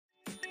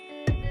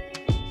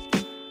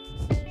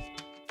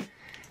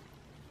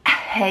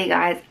Hey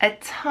guys, a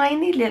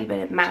tiny little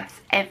bit of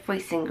maths every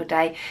single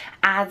day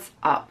adds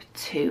up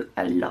to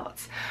a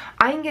lot.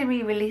 I'm going to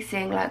be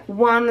releasing like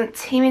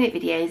 1-2 minute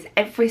videos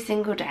every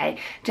single day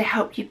to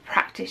help you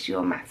practice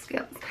your math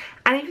skills.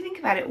 And if you think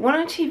about it, 1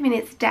 or 2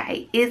 minutes a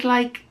day is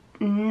like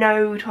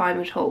no time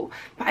at all,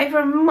 but over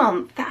a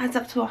month that adds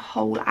up to a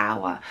whole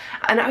hour,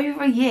 and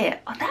over a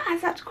year that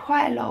adds up to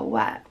quite a lot of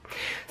work.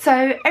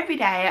 So every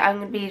day I'm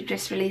going to be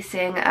just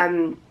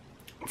releasing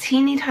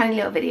teeny tiny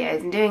little videos,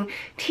 and doing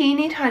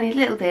teeny tiny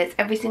little bits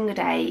every single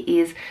day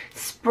is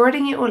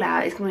spreading it all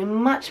out. It's going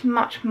to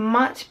be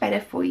much better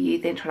for you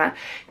than trying to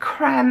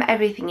cram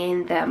everything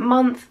in the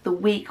month, the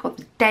week or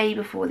the day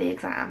before the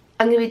exam.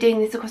 I'm going to be doing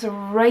this across a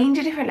range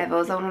of different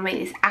levels. I want to make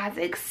this as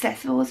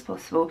accessible as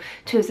possible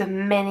to as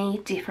many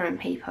different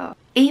people.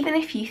 Even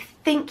if you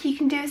think you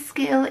can do a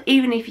skill,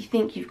 even if you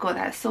think you've got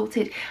that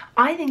sorted,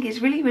 I think it's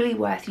really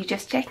worth you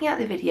just checking out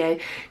the video,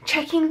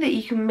 checking that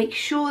you can make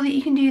sure that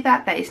you can do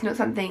that it's not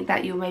something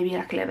that you're maybe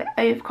like a little bit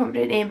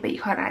overconfident in, but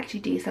you can't actually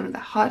do some of the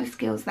harder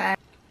skills there.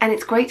 And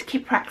it's great to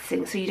keep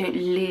practicing so you don't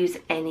lose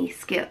any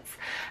skills.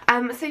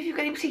 So if you've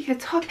got any particular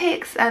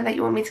topics that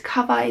you want me to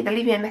cover, either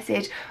leave me a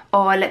message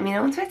or let me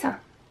know on Twitter.